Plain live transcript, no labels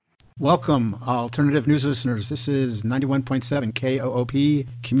Welcome, alternative news listeners. This is 91.7 KOOP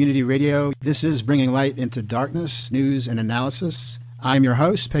Community Radio. This is bringing light into darkness, news, and analysis. I'm your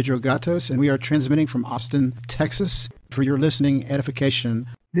host, Pedro Gatos, and we are transmitting from Austin, Texas. For your listening edification,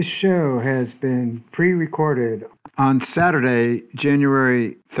 this show has been pre-recorded on Saturday,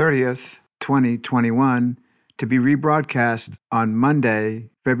 January 30th, 2021, to be rebroadcast on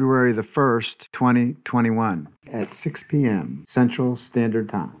Monday, February the 1st, 2021, at 6 p.m. Central Standard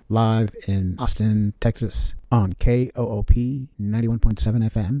Time. Live in Austin, Texas, on KOOP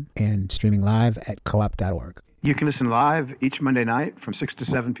 91.7 FM and streaming live at coop.org. You can listen live each Monday night from 6 to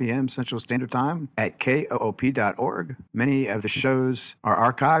 7 p.m. Central Standard Time at koop.org. Many of the shows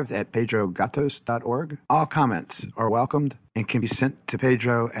are archived at pedrogatos.org. All comments are welcomed and can be sent to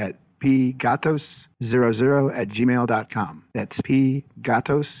Pedro at pgatos00@gmail.com. That's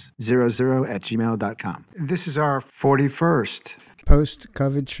pgatos00@gmail.com. This is our 41st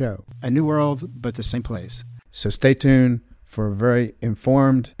post-COVID show. A new world, but the same place. So stay tuned for a very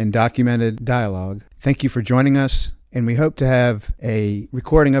informed and documented dialogue. Thank you for joining us, and we hope to have a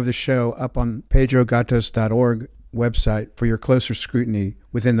recording of the show up on pedrogatos.org website for your closer scrutiny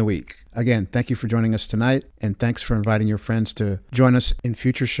within the week. Again, thank you for joining us tonight, and thanks for inviting your friends to join us in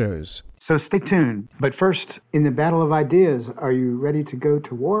future shows. So stay tuned. But first, in the battle of ideas, are you ready to go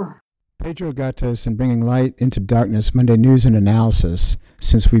to war? Pedro Gatos and bringing light into darkness, Monday news and analysis,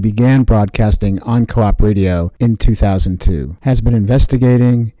 since we began broadcasting on Co-op Radio in 2002, has been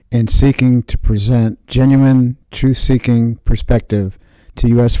investigating and seeking to present genuine, truth-seeking perspective to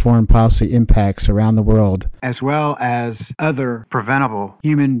U.S. foreign policy impacts around the world, as well as other preventable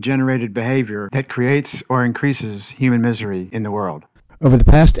human-generated behavior that creates or increases human misery in the world. Over the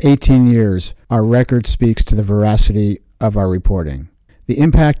past 18 years, our record speaks to the veracity of our reporting. The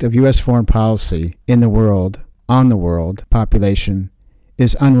impact of U.S. foreign policy in the world, on the world population,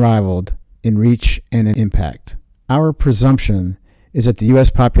 is unrivaled in reach and in impact. Our presumption is that the U.S.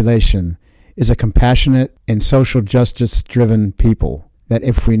 population is a compassionate and social justice-driven people, that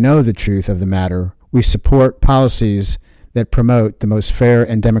if we know the truth of the matter, we support policies that promote the most fair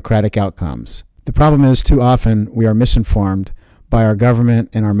and democratic outcomes. The problem is, too often, we are misinformed by our government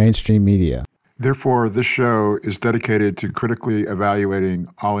and our mainstream media. Therefore, this show is dedicated to critically evaluating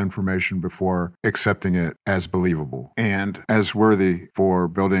all information before accepting it as believable and as worthy for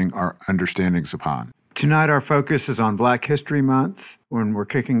building our understandings upon. Tonight, our focus is on Black History Month, when we're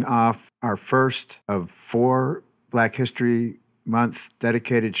kicking off our first of 4 Black History Month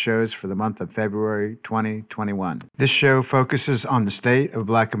dedicated shows for the month of February 2021. This show focuses on the state of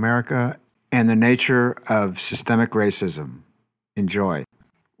Black America and the nature of systemic racism. Enjoy.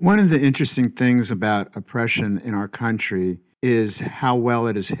 One of the interesting things about oppression in our country is how well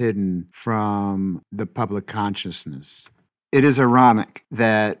it is hidden from the public consciousness. It is ironic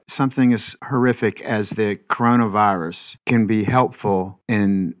that something as horrific as the coronavirus can be helpful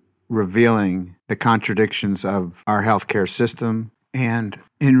in revealing the contradictions of our healthcare system and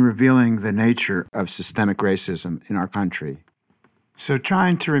in revealing the nature of systemic racism in our country. So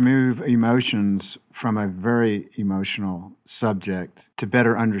trying to remove emotions from a very emotional subject to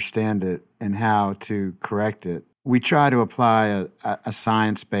better understand it and how to correct it, we try to apply a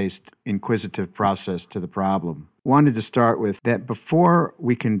science-based inquisitive process to the problem. Wanted to start with that before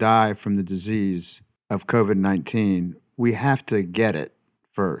we can die from the disease of COVID-19, we have to get it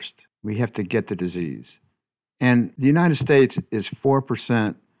first. We have to get the disease. And the United States is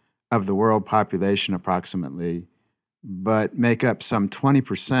 4% of the world population approximately, but make up some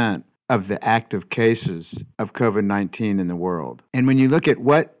 20% of the active cases of COVID-19 in the world. And when you look at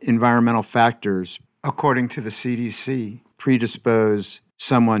what environmental factors, according to the CDC, predispose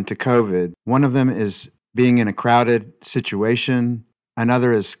someone to COVID, one of them is being in a crowded situation.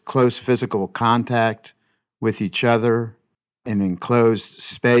 Another is close physical contact with each other. An enclosed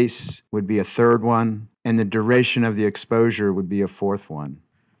space would be a third one, and the duration of the exposure would be a fourth one.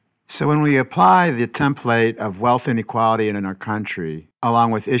 So when we apply the template of wealth inequality in our country,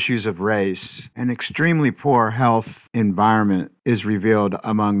 along with issues of race, an extremely poor health environment is revealed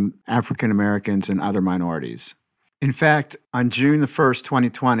among African Americans and other minorities. In fact, on June the 1st,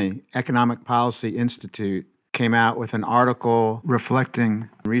 2020, Economic Policy Institute came out with an article reflecting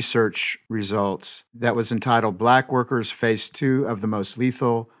research results that was entitled Black Workers Face 2 of the Most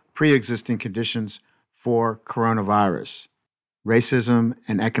Lethal Pre-Existing Conditions for Coronavirus, Racism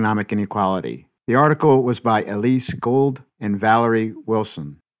and Economic Inequality. The article was by Elise Gould and Valerie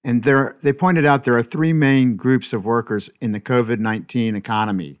Wilson. And they pointed out there are 3 main groups of workers in the COVID-19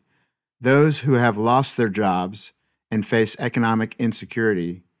 economy: those who have lost their jobs and face economic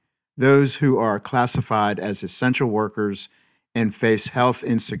insecurity, those who are classified as essential workers and face health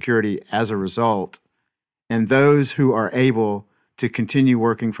insecurity as a result, and those who are able to continue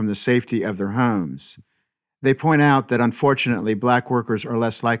working from the safety of their homes. They point out that unfortunately, Black workers are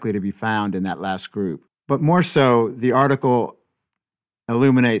less likely to be found in that last group. But more so, the article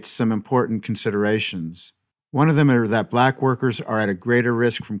illuminates some important considerations. One of them is that Black workers are at a greater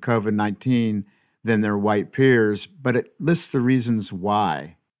risk from COVID-19 than their white peers, but it lists the reasons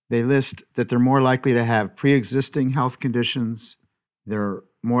why. They list that they're more likely to have pre-existing health conditions, they're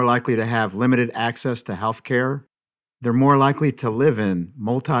more likely to have limited access to health care, they're more likely to live in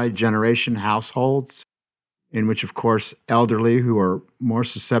multi-generation households, in which, of course, elderly who are more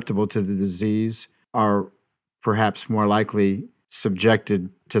susceptible to the disease are perhaps more likely subjected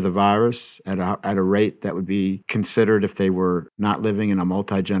to the virus at a rate that would be considered if they were not living in a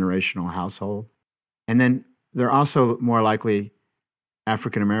multi-generational household. And then they're also more likely,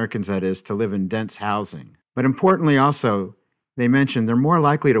 African Americans that is, to live in dense housing. But importantly also, they mentioned they're more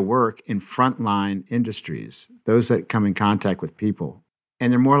likely to work in frontline industries, those that come in contact with people.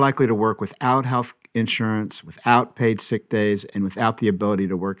 And they're more likely to work without health insurance, without paid sick days, and without the ability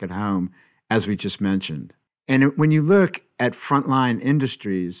to work at home, as we just mentioned. And when you look at frontline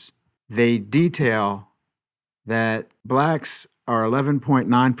industries, they detail that Blacks are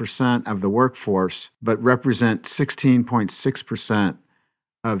 11.9% of the workforce, but represent 16.6%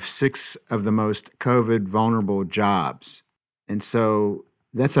 of 6 of the most COVID vulnerable jobs. And so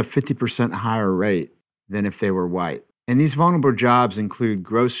that's a 50% higher rate than if they were white. And these vulnerable jobs include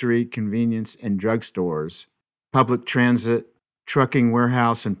grocery, convenience, and drugstores, public transit, trucking,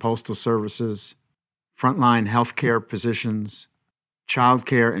 warehouse, and postal services, frontline healthcare positions,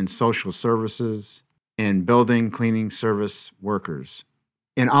 childcare and social services, and building cleaning service workers.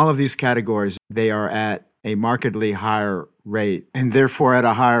 In all of these categories, they are at a markedly higher rate and therefore at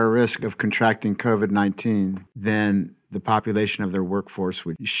a higher risk of contracting COVID-19 than the population of their workforce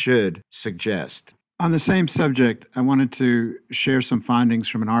should suggest. On the same subject, I wanted to share some findings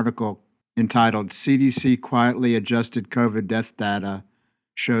from an article entitled CDC Quietly Adjusted COVID Death Data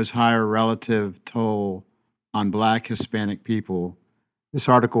Shows Higher Relative Toll on Black Hispanic People. This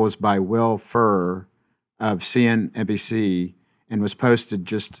article was by Will Furr of CNBC and was posted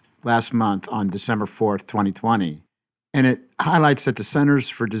just last month on December 4th, 2020. And it highlights that the Centers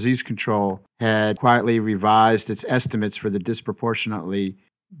for Disease Control had quietly revised its estimates for the disproportionately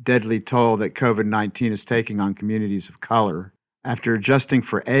deadly toll that COVID-19 is taking on communities of color. After adjusting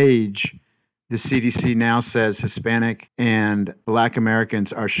for age, the CDC now says Hispanic and Black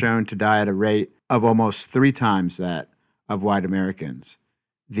Americans are shown to die at a rate of almost 3 times that of white Americans.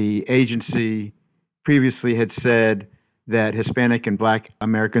 The agency previously had said that Hispanic and Black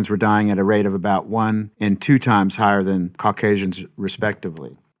Americans were dying at a rate of about 1 and 2 times higher than Caucasians,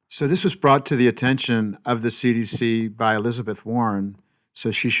 respectively. So this was brought to the attention of the CDC by Elizabeth Warren,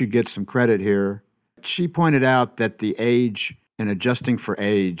 so she should get some credit here. She pointed out that the age and adjusting for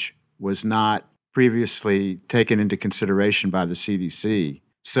age was not previously taken into consideration by the CDC.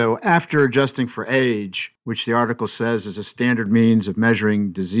 So after adjusting for age, which the article says is a standard means of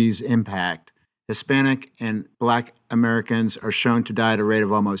measuring disease impact, Hispanic and Black Americans are shown to die at a rate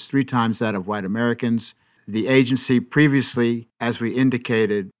of almost 3 times that of white Americans. The agency previously, as we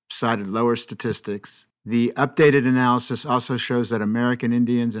indicated, cited lower statistics. The updated analysis also shows that American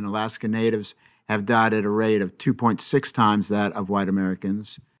Indians and Alaska Natives have died at a rate of 2.6 times that of white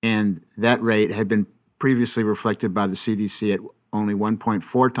Americans, and that rate had been previously reflected by the CDC at only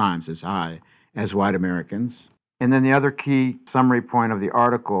 1.4 times as high as white Americans. And then the other key summary point of the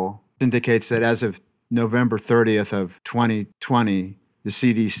article indicates that as of November 30th of 2020, the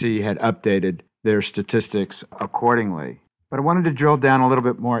CDC had updated their statistics accordingly. But I wanted to drill down a little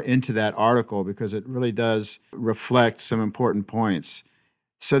bit more into that article because it really does reflect some important points.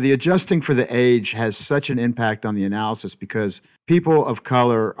 So the adjusting for the age has such an impact on the analysis because people of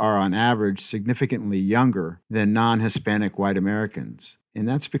color are on average significantly younger than non-Hispanic white Americans. And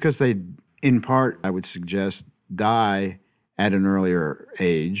that's because they, in part, I would suggest, die at an earlier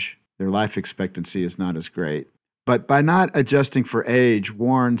age. Their life expectancy is not as great. But by not adjusting for age,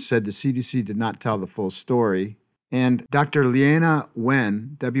 Warren said the CDC did not tell the full story. And Dr. Leana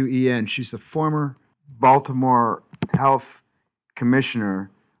Wen, W-E-N, she's the former Baltimore Health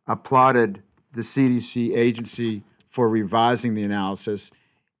Commissioner, applauded the CDC agency for revising the analysis,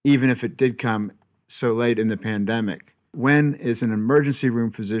 even if it did come so late in the pandemic. Wen is an emergency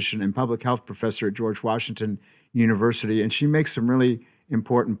room physician and public health professor at George Washington University, and she makes some really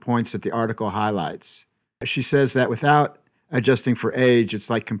important points that the article highlights. She says that without adjusting for age, it's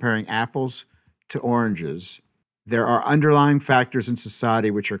like comparing apples to oranges. There are underlying factors in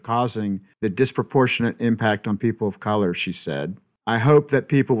society which are causing the disproportionate impact on people of color, she said. I hope that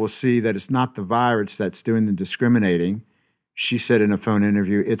people will see that it's not the virus that's doing the discriminating. She said in a phone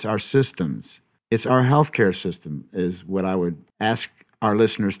interview, it's our systems. It's our healthcare system is what I would ask our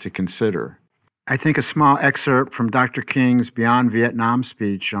listeners to consider. I think a small excerpt from Dr. King's Beyond Vietnam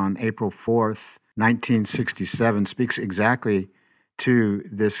speech on April 4th, 1967 speaks exactly to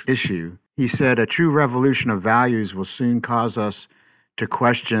this issue. He said, "A true revolution of values will soon cause us to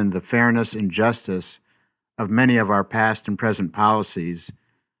question the fairness and justice of many of our past and present policies.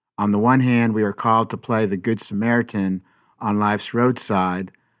 On the one hand, we are called to play the Good Samaritan on life's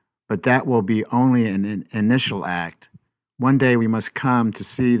roadside, but that will be only an initial act. One day we must come to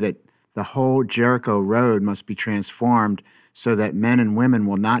see that the whole Jericho Road must be transformed so that men and women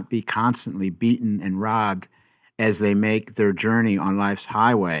will not be constantly beaten and robbed as they make their journey on life's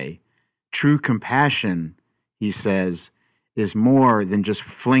highway. True compassion," he says, "is more than just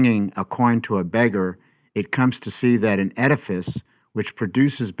flinging a coin to a beggar. It comes to see that an edifice which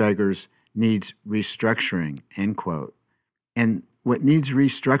produces beggars needs restructuring," end quote. And what needs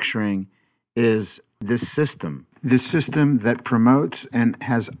restructuring is this system that promotes and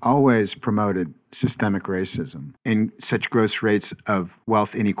has always promoted systemic racism and such gross rates of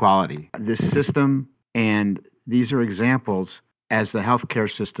wealth inequality. This system, and these are examples, as the healthcare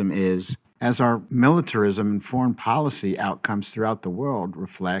system is, as our militarism and foreign policy outcomes throughout the world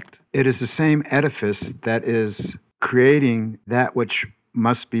reflect, it is the same edifice that is creating that which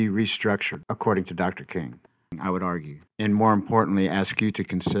must be restructured, according to Dr. King, I would argue, and more importantly, ask you to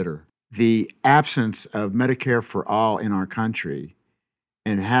consider. The absence of Medicare for all in our country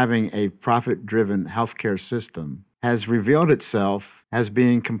and having a profit-driven healthcare system has revealed itself as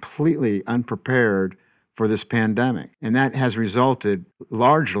being completely unprepared for this pandemic. And that has resulted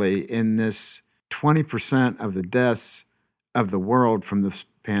largely in this 20% of the deaths of the world from this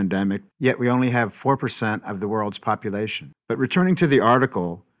pandemic, yet we only have 4% of the world's population. But returning to the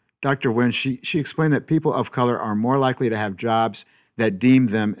article, Dr. Wynn, she explained that people of color are more likely to have jobs that deem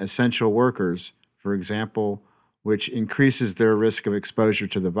them essential workers, for example, which increases their risk of exposure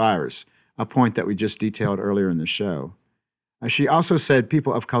to the virus, a point that we just detailed earlier in the show. She also said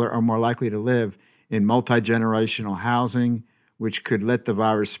people of color are more likely to live in multi-generational housing, which could let the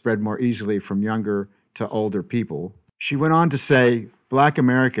virus spread more easily from younger to older people. She went on to say Black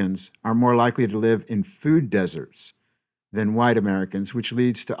Americans are more likely to live in food deserts than white Americans, which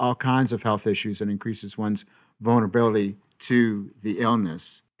leads to all kinds of health issues and increases one's vulnerability to the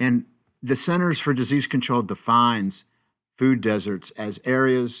illness. And the Centers for Disease Control defines food deserts as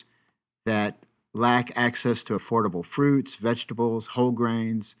areas that lack access to affordable fruits, vegetables, whole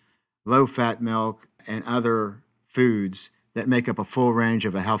grains, low-fat milk, and other foods that make up a full range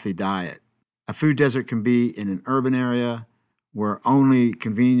of a healthy diet. A food desert can be in an urban area where only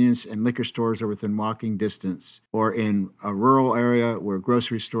convenience and liquor stores are within walking distance, or in a rural area where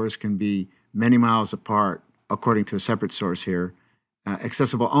grocery stores can be many miles apart, according to a separate source here,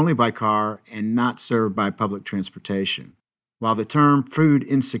 accessible only by car and not served by public transportation. While the term food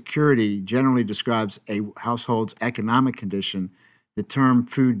insecurity generally describes a household's economic condition, the term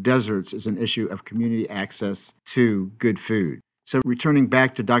food deserts is an issue of community access to good food. So returning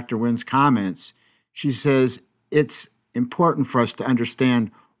back to Dr. Wynn's comments, she says it's important for us to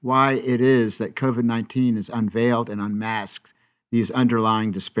understand why it is that COVID-19 has unveiled and unmasked these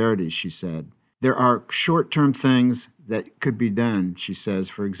underlying disparities, she said. There are short-term things that could be done, she says.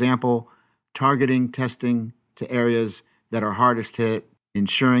 For example, targeting testing to areas that are hardest hit,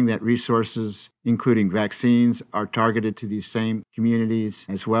 ensuring that resources, including vaccines, are targeted to these same communities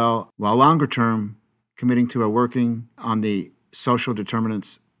as well, while longer term, committing to working on the social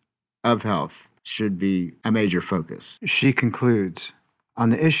determinants of health should be a major focus. She concludes, on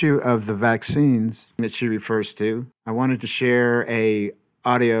the issue of the vaccines that she refers to, I wanted to share a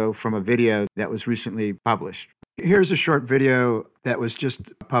audio from a video that was recently published. Here's a short video that was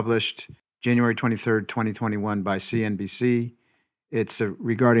just published January 23rd, 2021 by CNBC. It's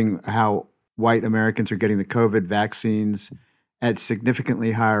regarding how white Americans are getting the COVID vaccines at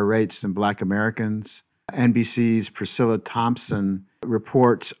significantly higher rates than Black Americans. NBC's Priscilla Thompson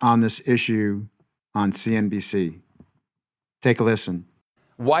reports on this issue on CNBC. Take a listen.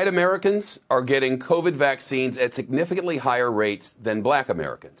 White Americans are getting COVID vaccines at significantly higher rates than Black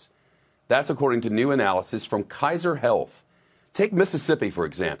Americans. That's according to new analysis from Kaiser Health. Take Mississippi, for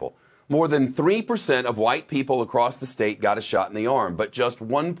example. More than 3% of white people across the state got a shot in the arm, but just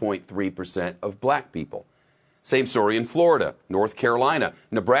 1.3% of Black people. Same story in Florida, North Carolina,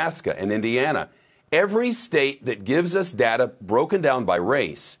 Nebraska, and Indiana. Every state that gives us data broken down by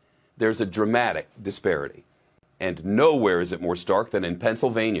race, there's a dramatic disparity. And nowhere is it more stark than in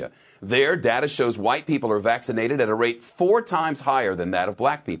Pennsylvania. There, data shows white people are vaccinated at a rate 4 times higher than that of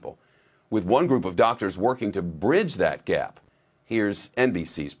black people, with one group of doctors working to bridge that gap. Here's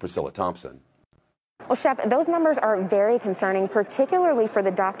NBC's Priscilla Thompson. Well, Shep, those numbers are very concerning, particularly for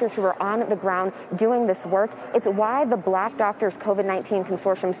the doctors who are on the ground doing this work. It's why the Black Doctors COVID-19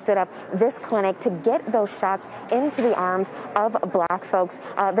 Consortium stood up this clinic to get those shots into the arms of black folks.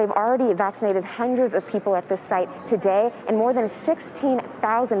 They've already vaccinated hundreds of people at this site today, and more than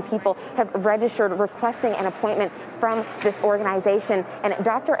 16,000 people have registered requesting an appointment from this organization. And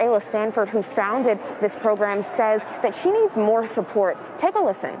Dr. Ayla Stanford, who founded this program, says that she needs more support. Take a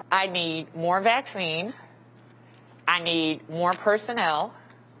listen. I need more vaccine. I need more personnel,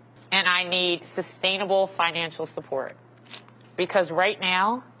 and I need sustainable financial support. Because right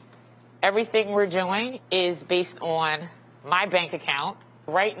now, everything we're doing is based on my bank account.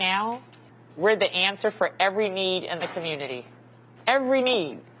 Right now, we're the answer for every need in the community. Every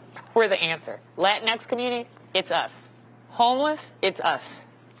need, we're the answer. Latinx community, it's us. Homeless, it's us.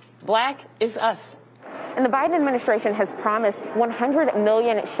 Black is us. And the Biden administration has promised 100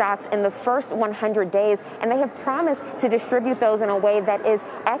 million shots in the first 100 days, and they have promised to distribute those in a way that is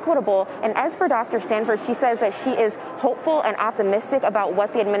equitable. And as for Dr. Stanford, she says that she is hopeful and optimistic about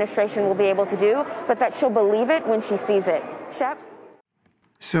what the administration will be able to do, but that she'll believe it when she sees it. Shep?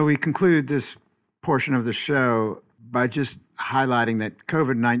 So we conclude this portion of the show by just highlighting that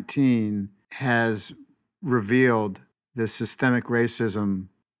COVID-19 has revealed the systemic racism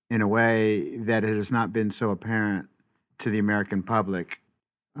in a way that it has not been so apparent to the American public.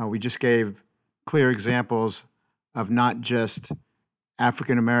 We just gave clear examples of not just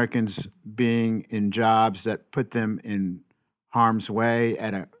African Americans being in jobs that put them in harm's way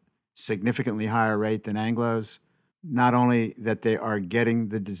at a significantly higher rate than Anglos, not only that they are getting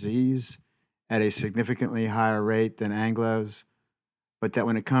the disease at a significantly higher rate than Anglos, but that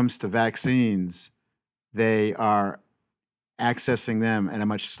when it comes to vaccines, they are accessing them at a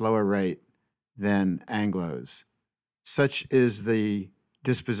much slower rate than Anglos. Such is the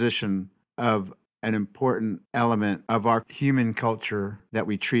disposition of an important element of our human culture that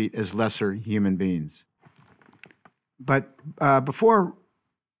we treat as lesser human beings. But before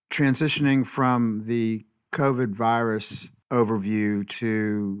transitioning from the COVID virus overview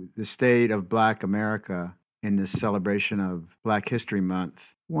to the state of Black America in this celebration of Black History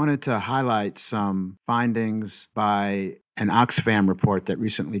Month, wanted to highlight some findings by an Oxfam report that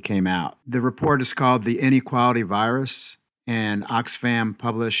recently came out. The report is called The Inequality Virus, and Oxfam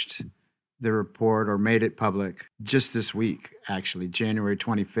published the report, or made it public, just this week, actually, January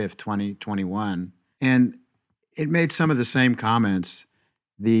 25th, 2021. And it made some of the same comments.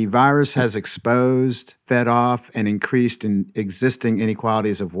 The virus has exposed, fed off, and increased in existing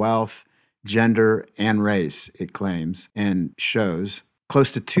inequalities of wealth, gender, and race, it claims and shows.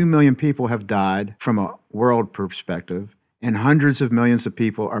 Close to 2 million people have died from a world perspective, and hundreds of millions of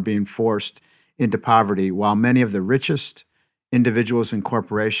people are being forced into poverty, while many of the richest individuals and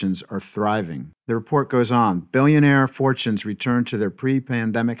corporations are thriving. The report goes on. Billionaire fortunes returned to their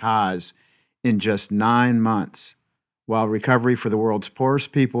pre-pandemic highs in just 9 months, while recovery for the world's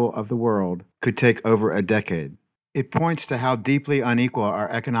poorest people of the world could take over a decade. It points to how deeply unequal our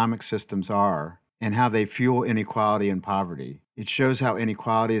economic systems are and how they fuel inequality and poverty. It shows how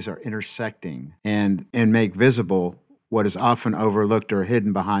inequalities are intersecting and make visible what is often overlooked or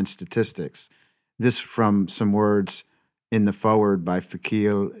hidden behind statistics. This from some words in the foreword by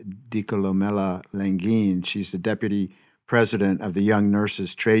Fikile Dikolomela Langine. She's the deputy president of the Young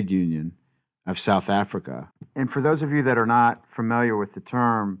Nurses Trade Union of South Africa. And for those of you that are not familiar with the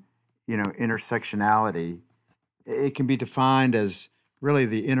term, intersectionality, it can be defined as really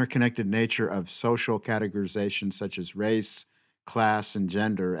the interconnected nature of social categorizations such as race, class, and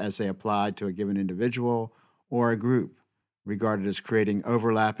gender as they apply to a given individual or a group, regarded as creating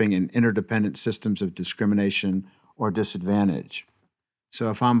overlapping and interdependent systems of discrimination or disadvantage.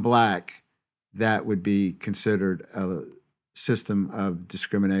 So if I'm Black, that would be considered a system of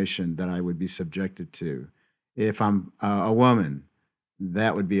discrimination that I would be subjected to. If I'm a woman,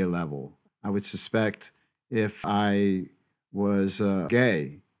 that would be a level. I would suspect if I was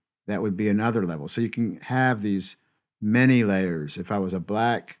gay, that would be another level. So you can have these many layers. If I was a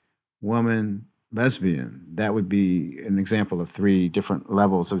Black woman, lesbian, that would be an example of 3 different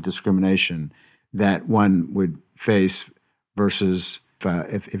levels of discrimination that one would face versus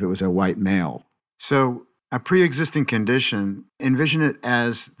if it was a white male. So a pre-existing condition, envision it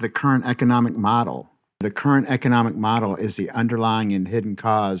as the current economic model. The current economic model is the underlying and hidden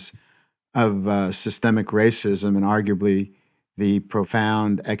cause of systemic racism and arguably the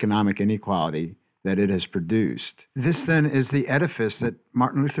profound economic inequality that it has produced. This then is the edifice that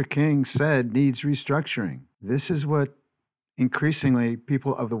Martin Luther King said needs restructuring. This is what increasingly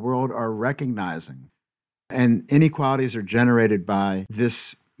people of the world are recognizing. And inequalities are generated by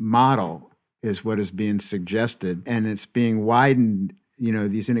this model, is what is being suggested. And it's being widened.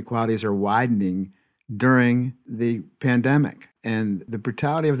 These inequalities are widening during the pandemic. And the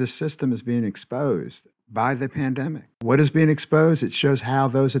brutality of the system is being exposed by the pandemic. What is being exposed? It shows how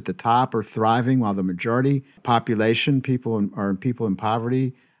those at the top are thriving while the majority population, people in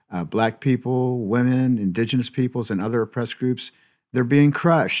poverty, Black people, women, indigenous peoples, and other oppressed groups, they're being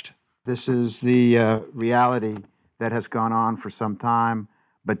crushed. This is the reality that has gone on for some time,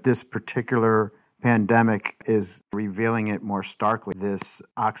 but this particular pandemic is revealing it more starkly. This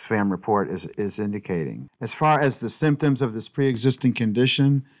Oxfam report is indicating. As far as the symptoms of this pre-existing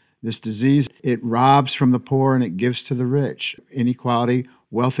condition, this disease, it robs from the poor and it gives to the rich. Inequality,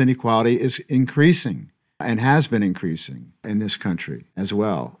 wealth inequality is increasing and has been increasing in this country as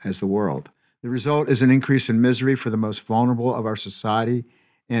well as the world. The result is an increase in misery for the most vulnerable of our society,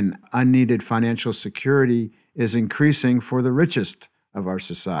 and unneeded financial security is increasing for the richest of our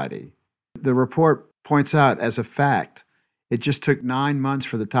society. The report points out as a fact, it just took 9 months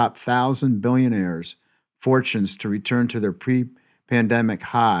for the top 1,000 billionaires' fortunes to return to their pre-pandemic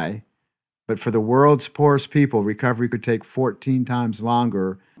high. But for the world's poorest people, recovery could take 14 times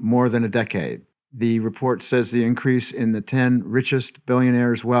longer, more than a decade. The report says the increase in the 10 richest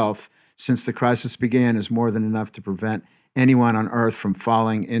billionaires' wealth since the crisis began is more than enough to prevent anyone on earth from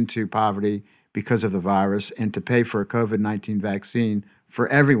falling into poverty because of the virus and to pay for a COVID-19 vaccine for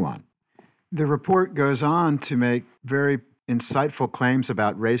everyone. The report goes on to make very insightful claims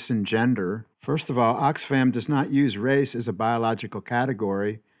about race and gender. First of all, Oxfam does not use race as a biological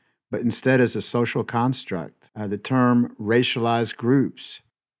category, but instead as a social construct. The term racialized groups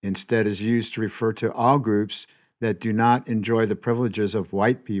instead is used to refer to all groups that do not enjoy the privileges of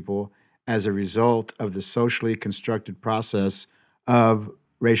white people as a result of the socially constructed process of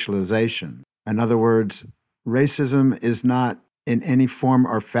racialization. In other words, racism is not in any form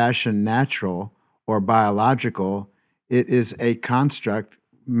or fashion natural or biological. It is a construct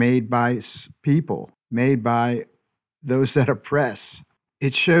made by people, made by those that oppress.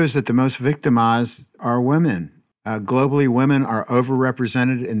 It shows that the most victimized are women. Globally, women are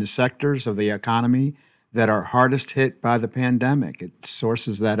overrepresented in the sectors of the economy that are hardest hit by the pandemic. It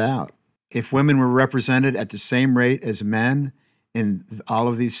sources that out. If women were represented at the same rate as men in all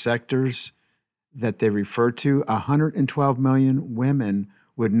of these sectors that they refer to, 112 million women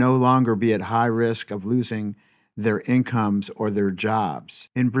would no longer be at high risk of losing their incomes or their jobs.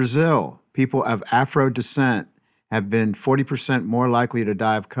 In Brazil, people of Afro descent have been 40% more likely to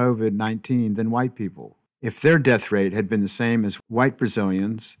die of COVID-19 than white people. If their death rate had been the same as white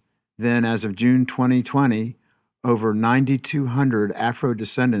Brazilians, then as of June 2020, over 9,200 Afro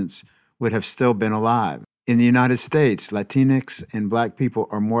descendants would have still been alive. In the United States, Latinx and Black people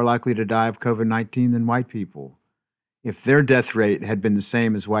are more likely to die of COVID-19 than white people. If their death rate had been the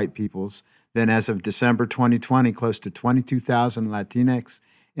same as white people's, then as of December 2020, close to 22,000 Latinx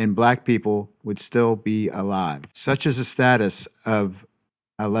and Black people would still be alive. Such is the status of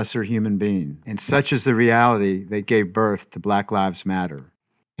a lesser human being, and such is the reality that gave birth to Black Lives Matter.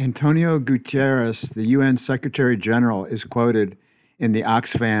 Antonio Guterres, the UN Secretary General, is quoted in the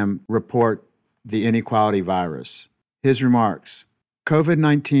Oxfam report, The Inequality Virus. His remarks,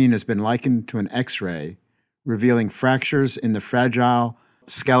 COVID-19 has been likened to an X-ray, revealing fractures in the fragile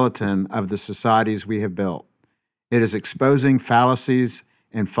skeleton of the societies we have built. It is exposing fallacies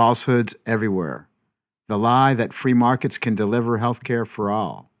and falsehoods everywhere. The lie that free markets can deliver health care for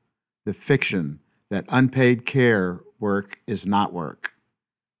all. The fiction that unpaid care work is not work.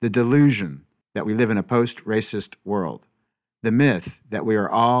 The delusion that we live in a post-racist world. The myth that we are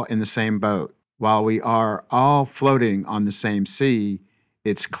all in the same boat. While we are all floating on the same sea,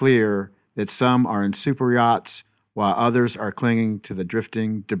 it's clear that some are in super yachts while others are clinging to the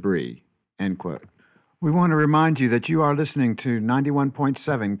drifting debris, end quote. We want to remind you that you are listening to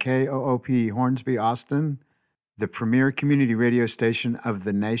 91.7 KOOP Hornsby, Austin, the premier community radio station of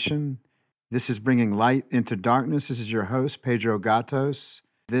the nation. This is Bringing Light into Darkness. This is your host, Pedro Gatos.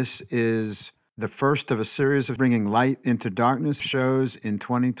 This is the first of a series of Bringing Light into Darkness shows in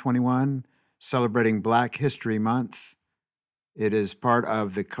 2021, celebrating Black History Month. It is part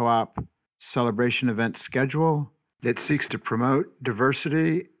of the Co-op celebration event schedule that seeks to promote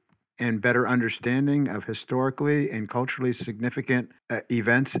diversity and better understanding of historically and culturally significant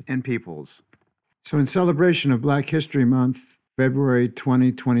events and peoples. So in celebration of Black History Month, February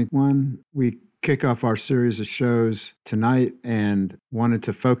 2021, we kick off our series of shows tonight and wanted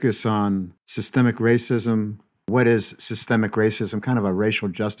to focus on systemic racism. What is systemic racism? Kind of a racial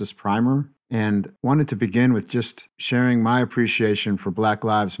justice primer. And wanted to begin with just sharing my appreciation for Black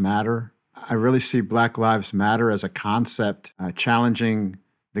Lives Matter. I really see Black Lives Matter as a concept challenging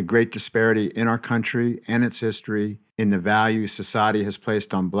the great disparity in our country and its history in the value society has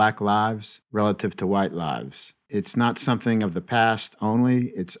placed on Black lives relative to white lives. It's not something of the past only,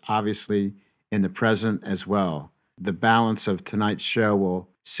 it's obviously in the present as well. The balance of tonight's show will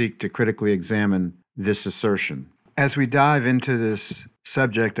seek to critically examine this assertion. As we dive into this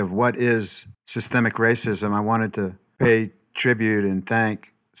subject of what is systemic racism, I wanted to pay tribute and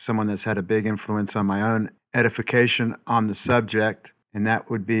thank someone that's had a big influence on my own edification on the subject, and that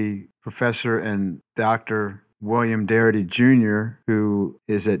would be Professor and Dr. William Darity Jr., who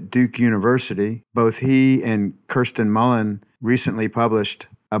is at Duke University. Both he and Kirsten Mullen recently published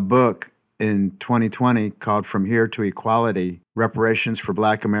a book in 2020 called From Here to Equality, Reparations for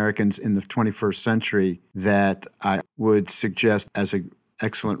Black Americans in the 21st Century, that I would suggest as an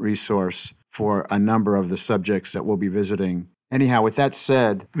excellent resource for a number of the subjects that we'll be visiting. Anyhow, with that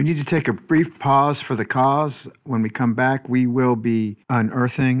said, we need to take a brief pause for the cause. When we come back, we will be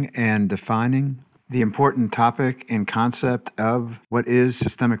unearthing and defining the important topic and concept of what is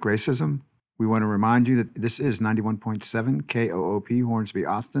systemic racism. We want to remind you that this is 91.7 KOOP Hornsby,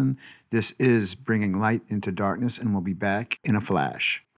 Austin. This is Bringing Light into Darkness, and we'll be back in a flash.